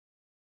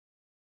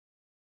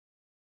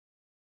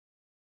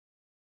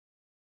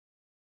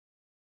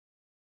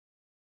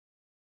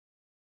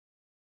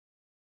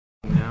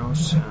no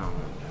sound.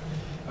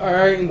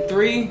 Alright, in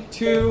 3,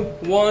 2,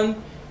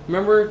 1,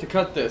 remember to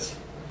cut this.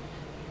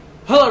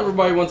 Hello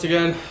everybody once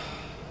again.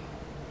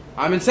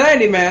 I'm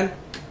Insanity Man.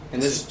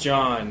 And this is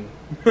John.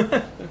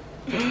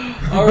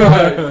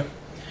 Alright.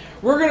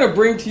 We're gonna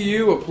bring to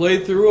you a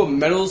playthrough of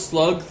Metal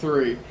Slug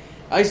 3.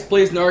 I used to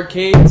play in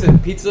arcades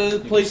and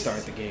pizza places.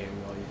 Start the game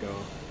while you go.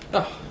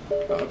 Oh,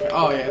 okay.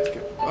 Oh yeah, it's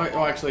good.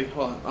 Oh, actually,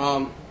 hold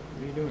on. What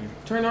are you doing?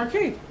 Turn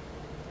arcade.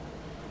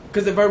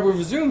 Because if I would have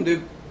resumed,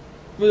 it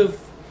would have...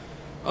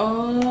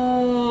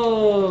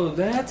 Oh,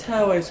 that's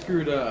how I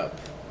screwed up.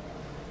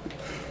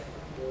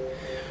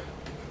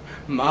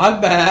 My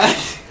bad.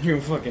 You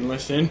fucking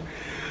listen.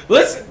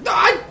 Listen,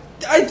 I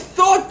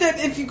thought that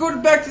if you go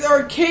back to the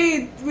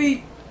arcade,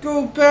 we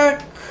go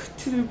back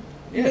to the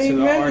main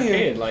the menu.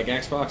 arcade, like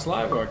Xbox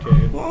Live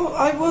Arcade. Well,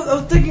 I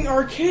was thinking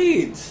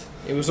arcades.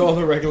 It was all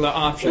the regular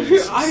options.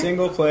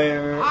 Single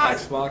player,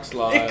 Xbox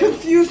Live. It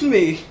confused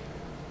me.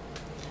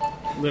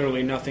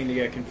 Literally nothing to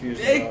get confused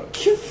It about.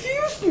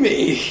 confused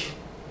me.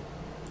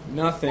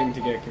 Nothing to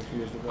get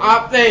confused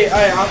about. I'm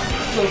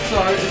so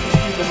sorry. It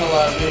confused the hell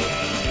out of me.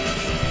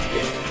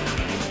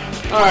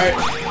 Alright.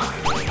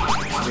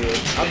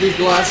 I'll be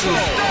glasses,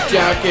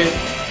 jacket,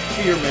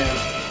 fear man.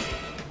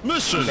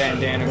 Mission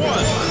Bandana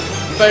one.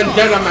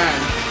 Bandana man.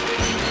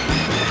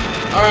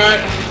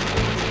 Alright.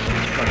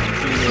 Fucking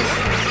Jesus.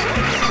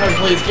 Time to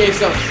play this game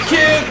stuff.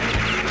 Kid!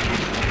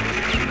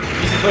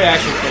 You should play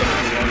action play.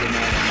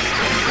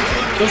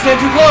 Don't stand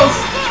too close!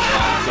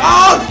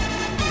 Oh!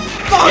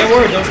 Fuck! Hey,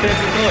 word, don't stand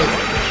too close.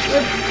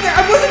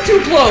 I wasn't too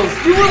close!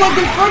 You were like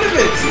in front of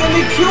it, so then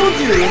they killed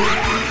you.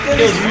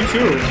 Kills you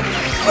too.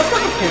 What's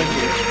not the point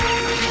here?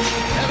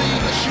 Heavy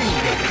machine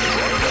gun.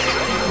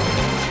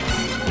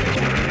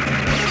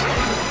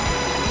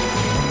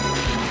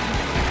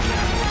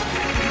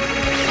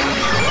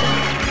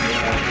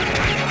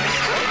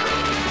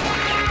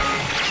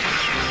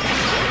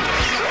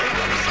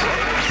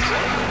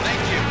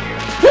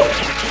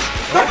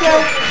 Back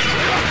down!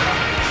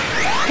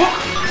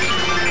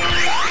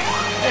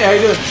 Hey, how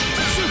you doing?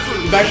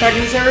 You backpack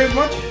in this area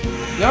much?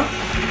 No?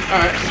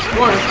 Alright,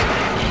 come on.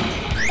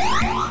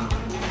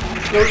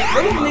 Yo,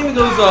 what was the name of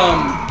those,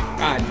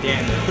 God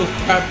damn it. those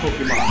crab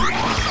Pokemon?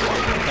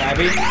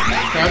 Krabby?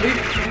 Krabby?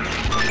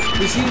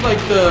 They seem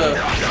like the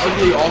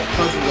ugly off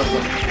cousins of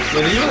them.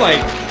 Yeah, these are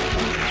like...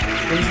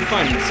 What did you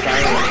find in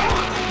Skyrim?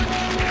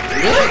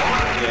 Really?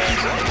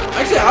 Yeah.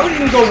 Actually, I would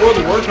even go World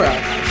of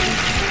Warcraft.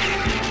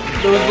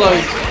 There was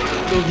like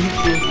those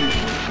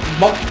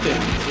muck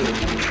things,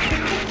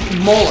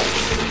 mullets,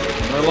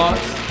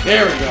 Murlocs?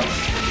 There we go.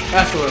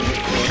 That's what I'm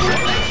looking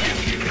for.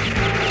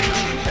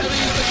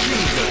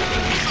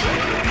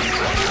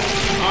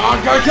 Oh,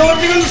 gotta kill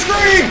everything on the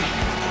screen!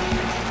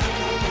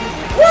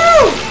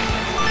 Woo!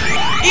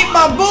 Eat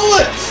my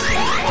bullets!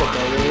 Oh,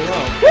 that really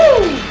well.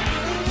 Woo!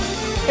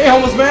 Hey,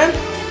 homeless man.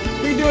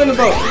 What are you doing in the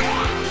boat?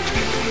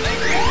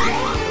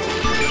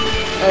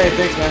 Hey,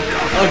 thanks, man.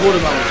 I like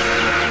watermelons.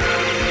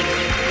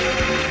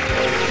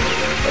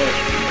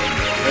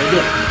 There you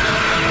go.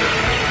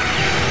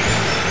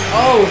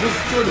 Oh, this is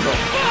the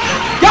boat.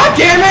 God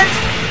damn it!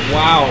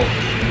 Wow.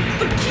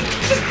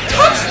 Just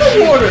touch the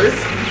waters!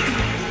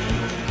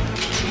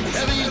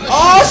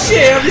 Oh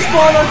shit! I'm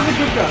respawning onto the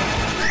good guy.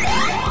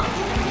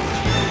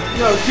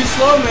 No, too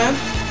slow, man.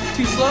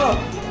 Too slow.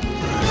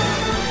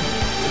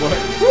 What?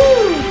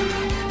 Woo!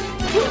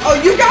 Oh,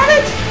 you got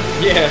it?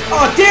 Yeah.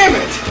 Oh, damn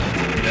it!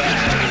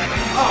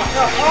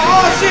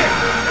 Oh, shit!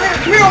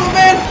 Come here, old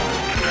man!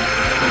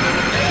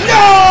 No!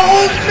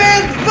 Old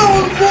man fell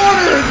in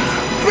water!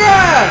 It's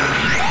bad!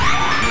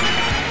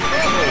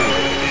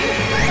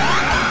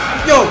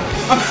 Yo,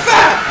 I'm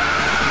fat!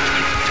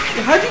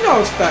 How'd you know I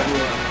was fat,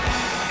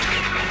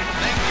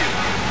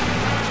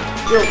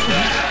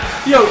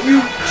 Yo,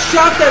 you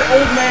shot that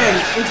old man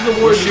into the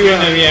water. Shooting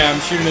him, yeah,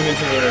 I'm shooting him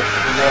into the water.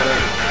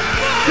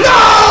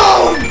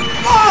 No!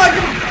 Fuck!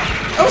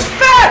 I was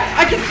fat!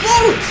 I can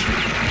float!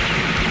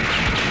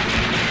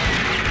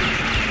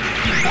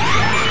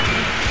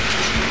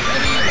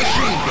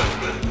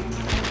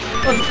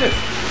 Oh, it's this.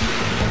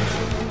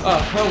 Oh,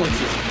 hell with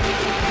you.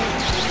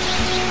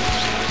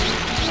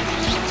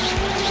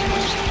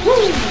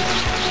 Woo!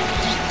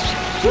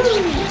 Woo!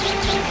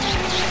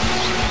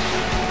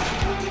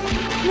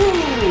 Woo!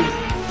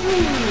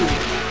 Woo!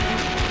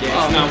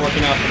 Yeah, it's not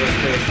working out for those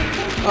fish.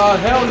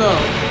 Hell no.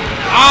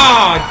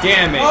 Ah,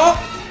 damn it. Oh!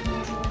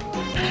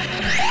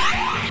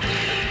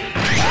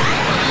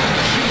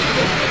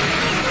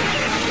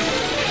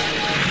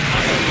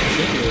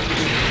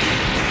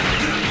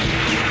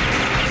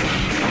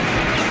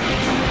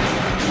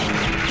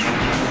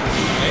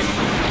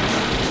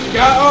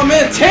 God, oh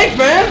man, tank,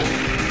 man!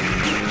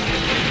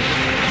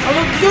 I'm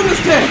gonna do this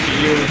tank!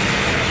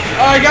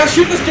 Alright, gotta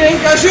shoot this thing,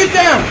 gotta shoot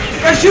down!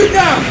 Gotta shoot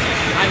down!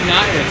 I'm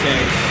not in a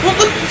tank. Well,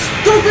 look,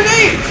 throw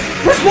grenades!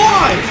 Press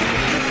Y!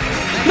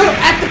 No,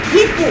 at the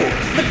people!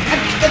 Look,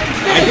 at the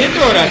thing! I did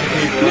throw it at the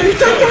people. No, you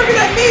started throwing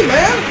it at me,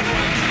 man!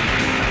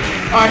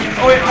 Alright,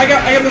 oh wait, I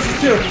got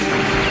missiles too.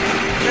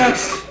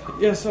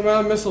 Yes, I'm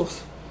out of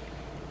missiles.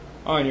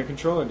 Oh, and your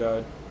controller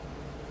died.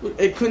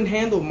 It couldn't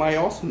handle my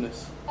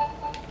awesomeness.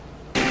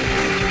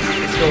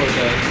 It's still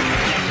okay.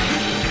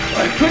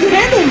 It couldn't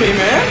handle me,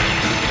 man.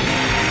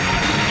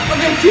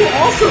 Like, I'm too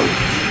awesome.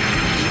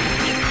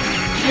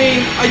 I mean,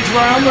 I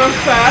drown when I'm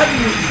fat,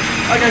 and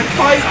like I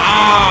fight.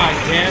 Ah,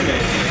 damn it.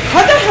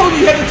 How the hell do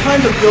you have the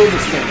time to build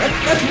this thing?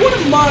 That's one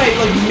of my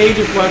like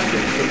major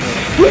questions.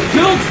 Who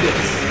builds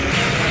this?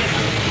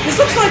 This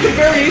looks like a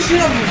variation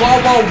of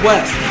Wild Wild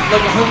West,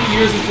 like 100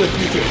 years into the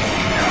future.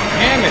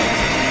 Damn it.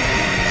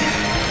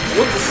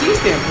 What's the C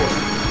stand for?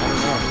 I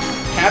don't know.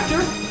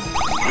 Captor?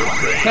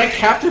 Can I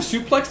captor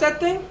suplex that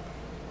thing?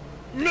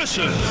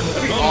 Mission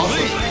That'd be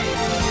complete.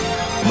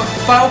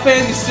 awesome. Final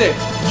Fantasy VI.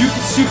 You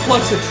can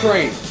suplex a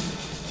train.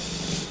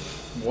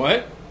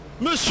 What?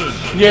 Mission.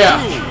 Yeah.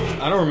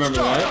 I don't remember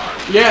that.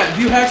 Yeah, if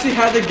you actually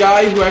had the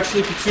guy who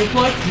actually could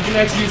suplex, you can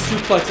actually use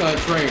suplex on a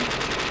train.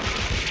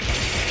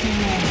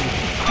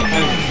 I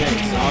don't understand.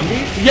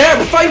 Zombies? Yeah,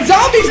 we're fighting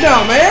zombies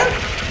now, man!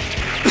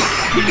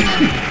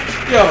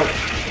 Yo,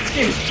 this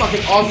game is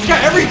fucking awesome. It's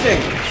got everything.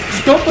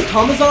 Just don't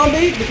become a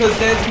zombie, because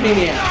then it's a pain in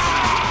the ass.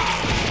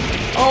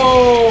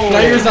 Oh! Now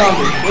you're a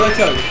zombie. What did I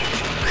tell you?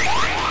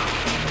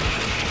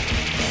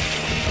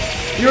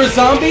 You're a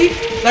zombie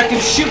that can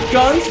shoot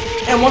guns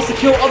and wants to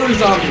kill other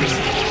zombies.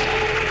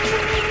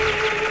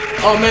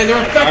 Oh man, they're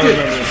I infected.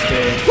 remember this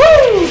stage.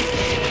 Woo!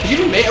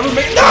 You ever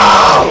make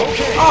no!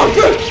 Oh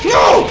good!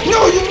 No!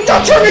 No! You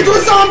not turn me into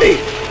a zombie!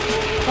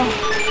 Oh,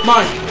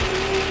 mine.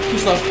 Too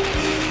slow.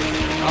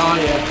 Oh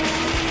yeah.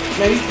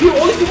 Man, these people,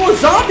 all these people are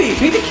zombies!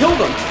 We need to kill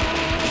them.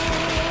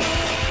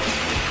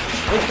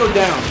 Let's go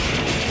down.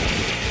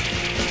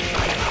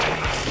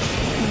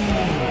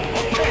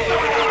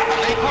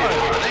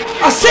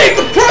 I saved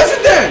the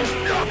president!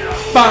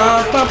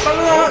 Ba, ba, ba,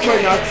 ba.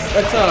 Wait, no,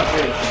 that's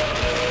British.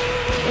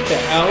 What the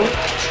hell?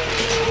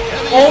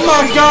 Oh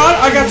my god,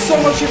 I got so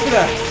much shit for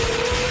that.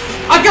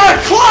 I got a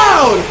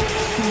cloud!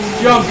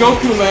 Yo, I'm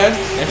Goku, man.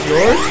 That's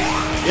yours?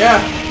 Yeah.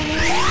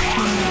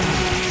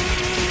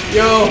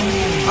 Yo,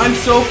 I'm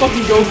so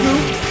fucking Goku.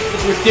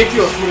 It's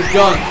ridiculous with a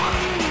gun.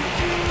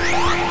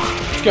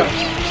 Let's go.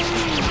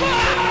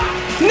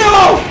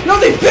 No!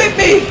 No, they bit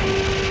me!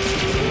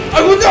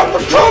 I will not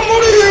become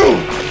one of you!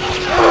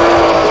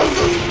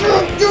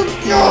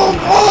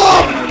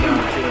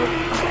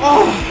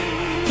 Oh!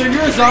 So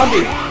you're a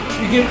zombie.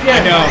 You can, yeah.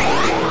 I know.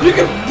 You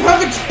can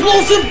have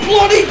explosive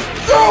bloody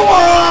throw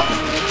up!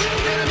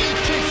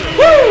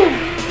 Woo!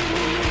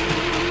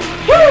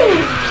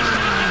 Woo!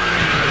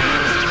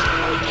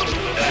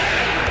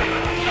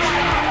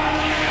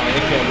 Oh,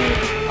 they killed me.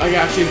 I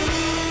got you.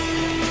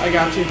 I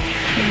got you.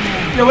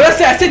 No, what did I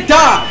say? I said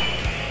die!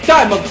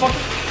 Die,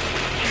 motherfucker!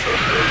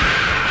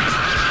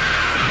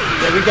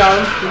 Yeah, we got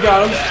him. We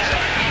got him.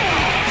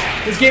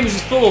 This game is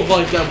just full of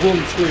like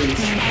boom screens.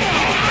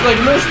 Like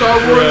more Star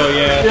Wars. Real,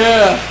 yeah.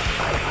 Yeah.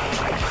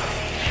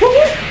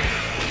 Woo-hoo.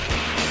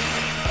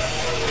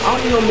 I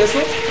don't need no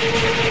missiles.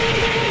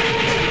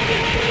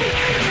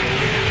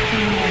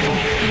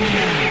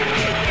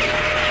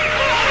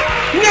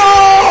 No!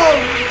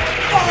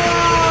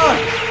 Fuck!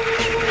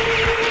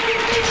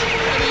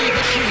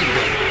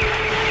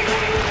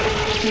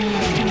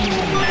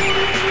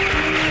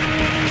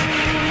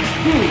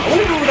 I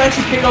wonder if it would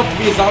actually pay off to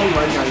be a zombie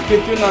right now. You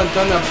could have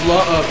done that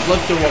blood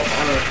throw up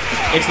on her.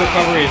 Its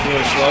recovery is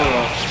really slow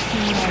though.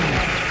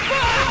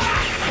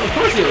 Of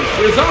course it is.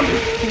 You're a zombie.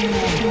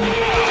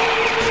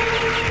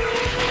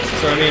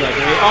 That's what I mean, like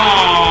really.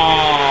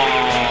 Oh!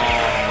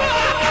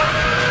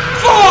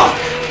 Fuck!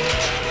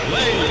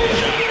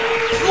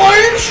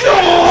 Flame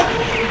shot!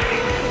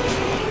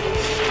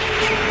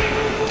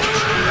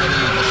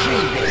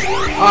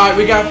 Alright,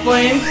 we got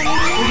flames.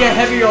 We got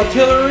heavy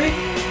artillery.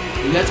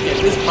 Let's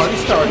get this party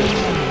started.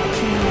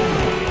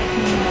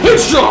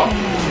 Headshot!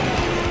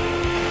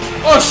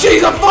 Oh shit,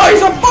 he's on fire!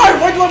 He's on fire!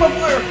 Why'd you on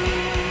fire?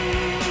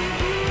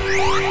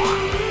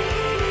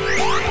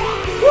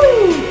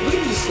 Woo! Look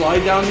at just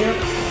slide down here.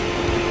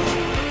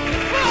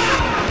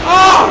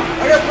 Ah!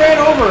 I got ran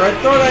over. I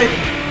thought I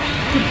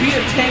could beat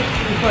a tank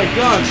with my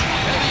gun.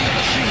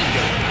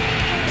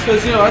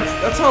 Because, you know,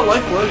 that's how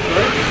life works,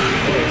 right?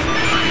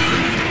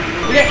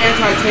 We got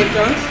anti-tank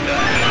guns.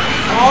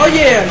 Oh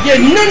yeah! Yeah,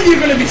 none of you are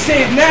gonna be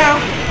saved now!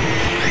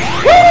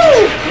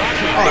 Woo!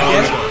 Oh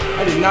yeah.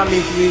 I did not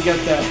mean for you to get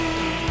that.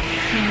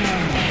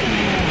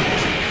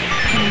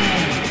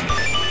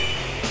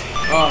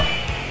 Oh.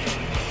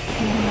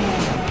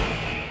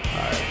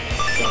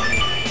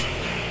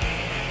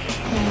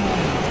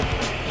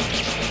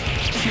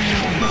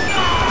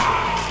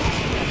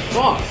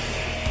 Fuck.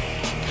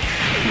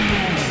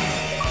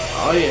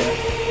 Oh yeah.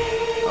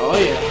 Oh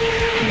yeah.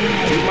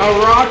 Shoot my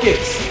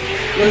rockets.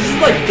 Yo, this is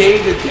like Day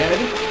of the Dead,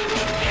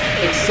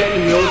 like set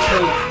in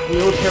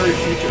military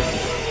future.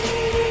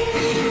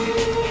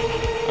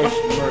 I was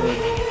murdered.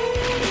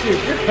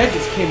 Dude, your head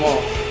just came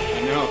off.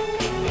 I know.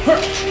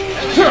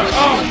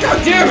 Oh god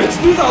damn it!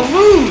 Snooze, I'll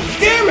lose!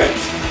 Damn it!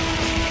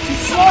 Too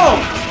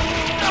slow!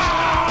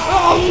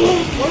 Oh,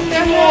 What the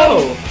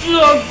hell?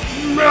 just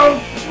melt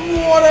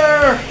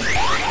water!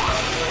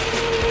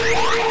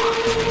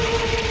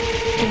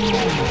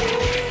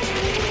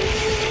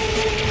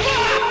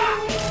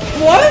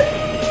 What?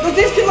 Those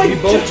things can like. We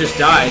both just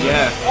died,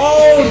 yeah.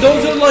 Oh,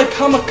 those are like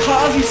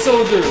kamikaze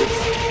soldiers.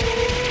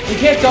 You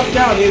can't jump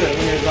down either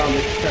when you're a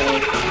zombie.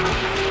 Apparently.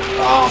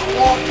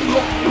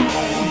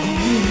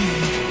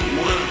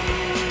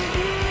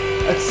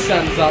 That's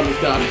 7 zombies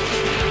down.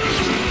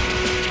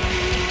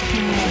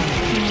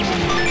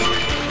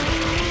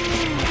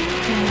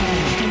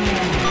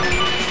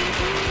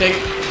 Okay.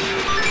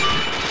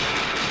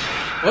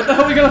 What the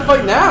hell are we gonna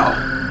fight now?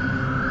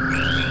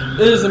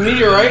 There's a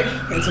meteorite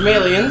and some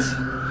aliens.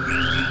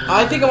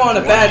 I think I'm on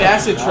a bad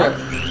acid trip.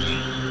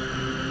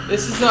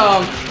 This is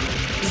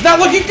it's not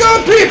looking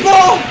good,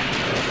 people!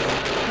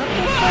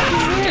 What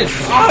is this?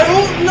 I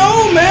don't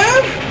know,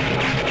 man!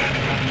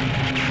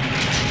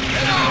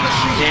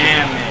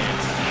 Damn it.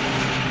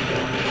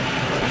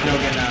 There's no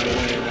getting out of the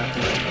way of that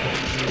thing.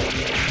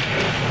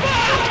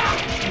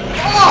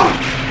 Fuck!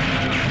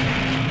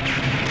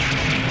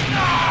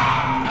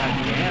 God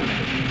damn it.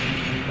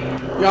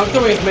 Yeah, I'm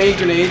throwing as many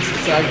grenades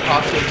as I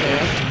possibly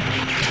can.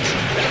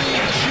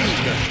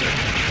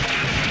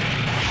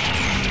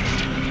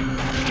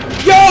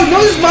 Yo, you know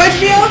what this reminds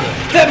me of?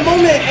 That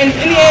moment in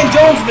Indiana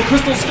Jones with the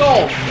Crystal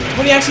Skull.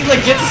 When he actually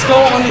like gets the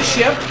skull on the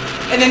ship,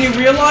 and then you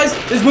realize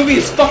this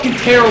movie is fucking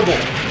terrible.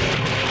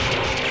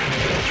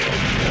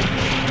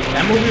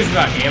 That movie was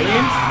about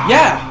aliens?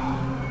 Yeah.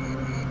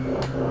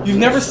 You've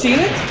never seen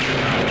it?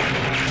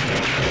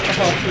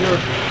 Oh, you're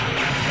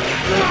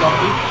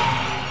lucky.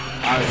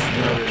 I was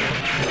murdered.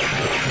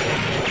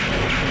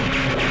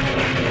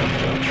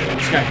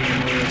 This guy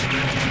can't move.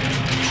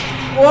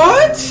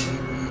 What?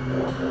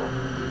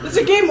 Is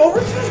the game over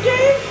to this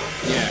game?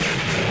 Yeah.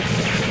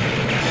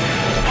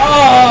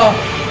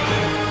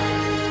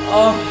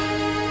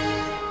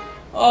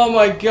 Oh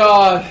my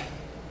god.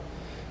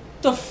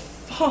 The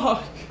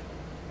fuck?